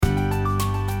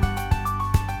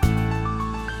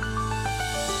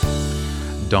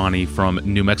Donnie from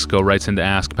New Mexico writes in to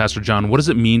ask, Pastor John, what does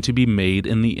it mean to be made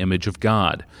in the image of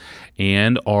God?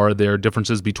 And are there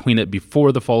differences between it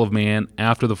before the fall of man,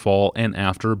 after the fall, and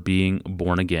after being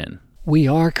born again? We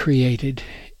are created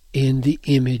in the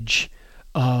image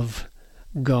of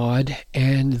God,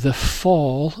 and the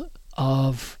fall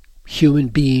of human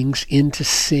beings into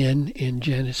sin in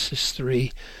Genesis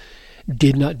 3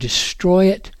 did not destroy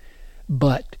it,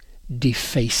 but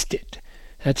defaced it.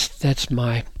 That's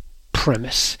my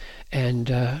premise. And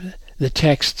the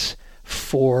texts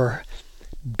for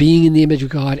being in the image of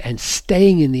God and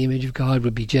staying in the image of God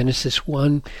would be Genesis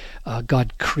 1.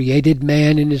 God created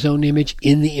man in his own image.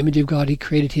 In the image of God, he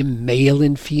created him, male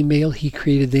and female. He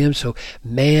created them. So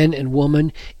man and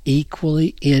woman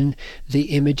equally in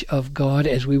the image of God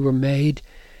as we were made.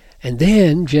 And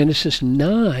then Genesis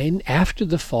 9, after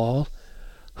the fall,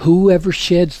 whoever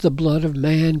sheds the blood of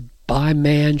man, by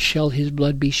man shall his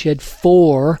blood be shed,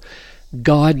 for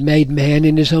God made man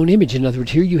in his own image. In other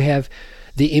words, here you have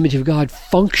the image of God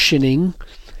functioning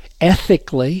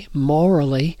ethically,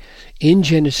 morally, in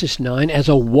Genesis 9 as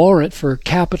a warrant for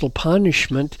capital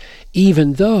punishment,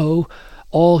 even though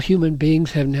all human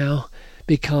beings have now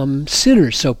become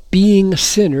sinners. So being a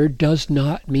sinner does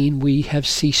not mean we have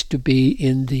ceased to be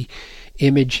in the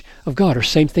image of God. Or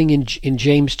same thing in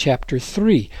James chapter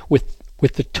 3. With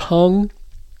the tongue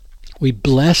we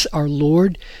bless our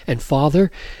Lord and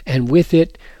Father, and with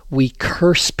it we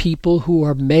curse people who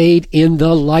are made in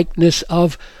the likeness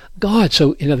of God.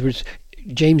 So, in other words,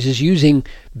 James is using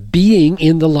being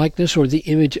in the likeness or the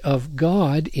image of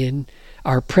God in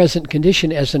our present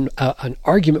condition as an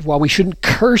argument why we shouldn't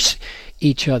curse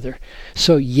each other.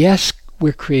 So, yes,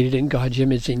 we're created in God's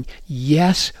image, and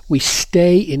yes, we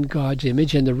stay in God's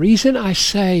image. And the reason I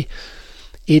say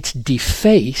it's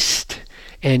defaced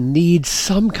and needs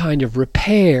some kind of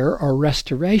repair or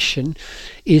restoration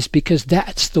is because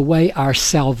that's the way our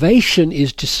salvation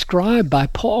is described by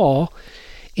Paul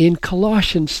in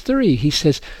Colossians 3. He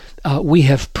says, we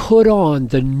have put on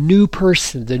the new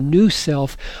person, the new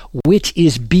self, which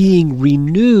is being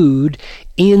renewed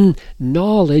in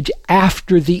knowledge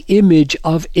after the image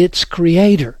of its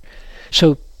creator.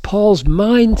 So Paul's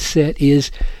mindset is,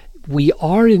 we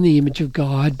are in the image of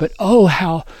God, but oh,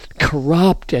 how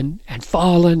corrupt and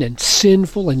fallen and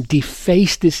sinful and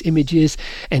defaced this image is.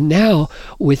 And now,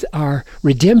 with our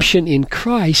redemption in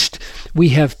Christ, we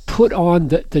have put on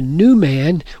the new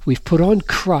man, we've put on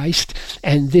Christ,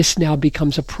 and this now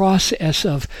becomes a process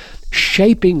of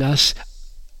shaping us,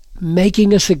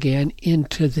 making us again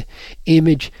into the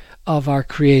image of our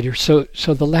Creator. So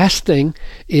the last thing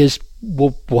is,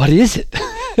 well, what is it?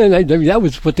 And I mean, that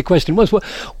was what the question was.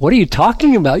 What are you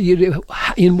talking about?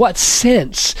 In what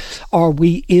sense are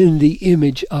we in the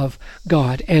image of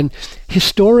God? And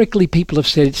historically, people have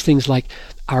said it's things like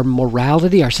our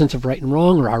morality, our sense of right and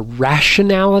wrong, or our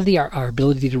rationality, our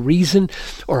ability to reason,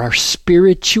 or our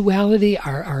spirituality,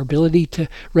 our ability to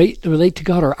relate to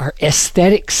God, or our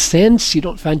aesthetic sense. You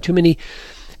don't find too many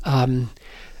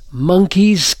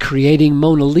monkeys creating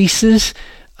Mona Lisas.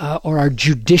 Or our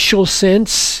judicial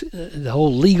sense, the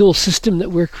whole legal system that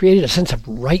we're created, a sense of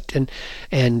right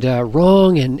and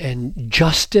wrong and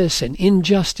justice and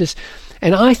injustice.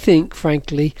 And I think,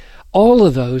 frankly, all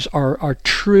of those are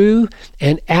true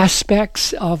and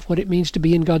aspects of what it means to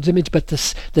be in God's image. But the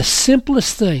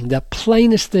simplest thing, the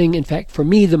plainest thing, in fact, for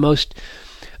me, the most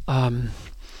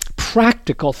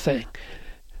practical thing,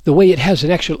 the way it has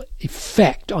an actual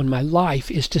effect on my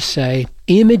life is to say,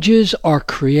 images are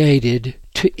created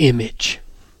to image.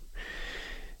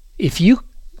 If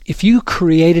you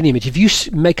create an image, if you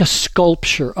make a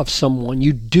sculpture of someone,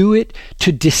 you do it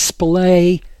to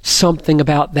display something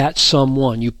about that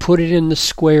someone. You put it in the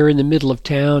square in the middle of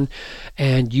town,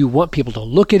 and you want people to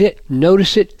look at it,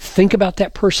 notice it, think about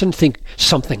that person, think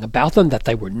something about them, that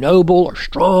they were noble or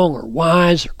strong or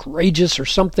wise or courageous or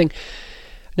something.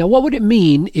 Now, what would it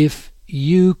mean if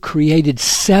you created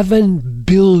 7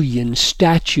 billion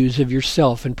statues of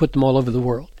yourself and put them all over the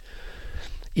world?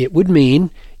 It would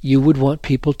mean you would want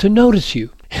people to notice you.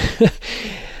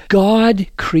 God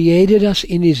created us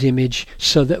in His image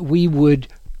so that we would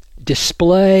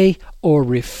display or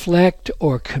reflect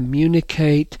or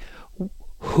communicate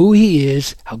who He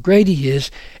is, how great He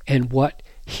is, and what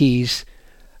He's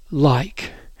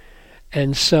like.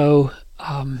 And so,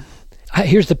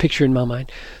 here's the picture in my mind.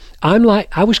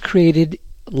 I was created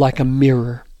like a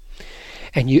mirror,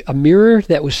 and a mirror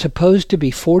that was supposed to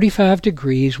be 45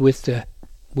 degrees with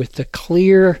the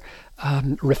clear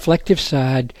reflective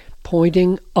side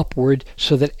pointing upward,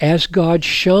 so that as God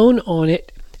shone on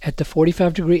it, at the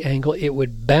 45-degree angle, it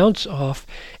would bounce off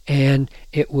and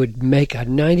it would make a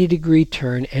 90-degree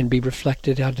turn and be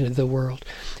reflected out into the world.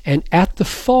 And at the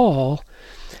fall,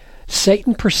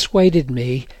 Satan persuaded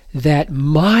me that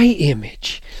my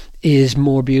image is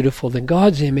more beautiful than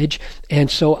God's image, and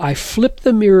so I flipped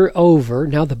the mirror over.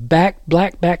 Now the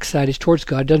black backside is towards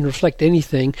God, doesn't reflect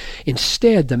anything.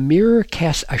 Instead, the mirror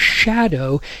casts a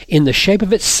shadow in the shape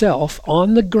of itself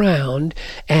on the ground,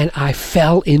 and I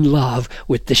fell in love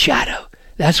with the shadow.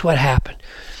 That's what happened.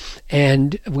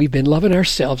 And we've been loving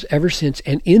ourselves ever since.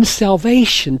 And in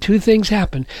salvation, two things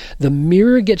happen. The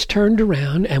mirror gets turned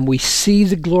around and we see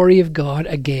the glory of God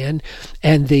again.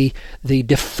 And the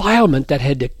defilement that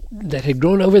had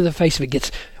grown over the face of it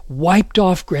gets wiped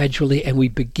off gradually, and we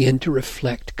begin to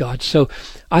reflect God. So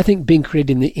I think being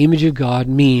created in the image of God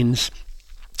means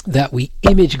that we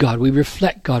image God, we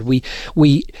reflect God, we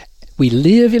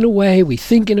live in a way, we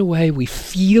think in a way, we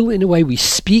feel in a way, we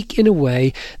speak in a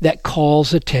way that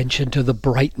calls attention to the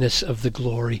brightness of the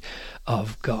glory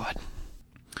of God.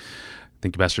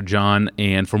 Thank you, Pastor John.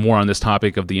 And for more on this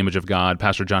topic of the image of God,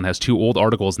 Pastor John has two old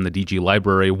articles in the DG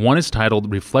Library. One is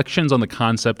titled Reflections on the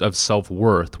Concept of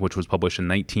Self-Worth, which was published in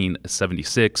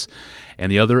 1976.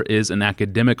 And the other is an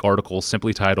academic article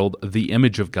simply titled The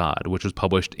Image of God, which was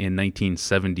published in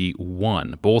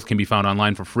 1971. Both can be found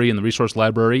online for free in the resource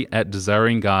library at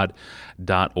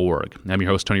desiringgod.org. I'm your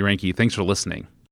host, Tony Reinke. Thanks for listening.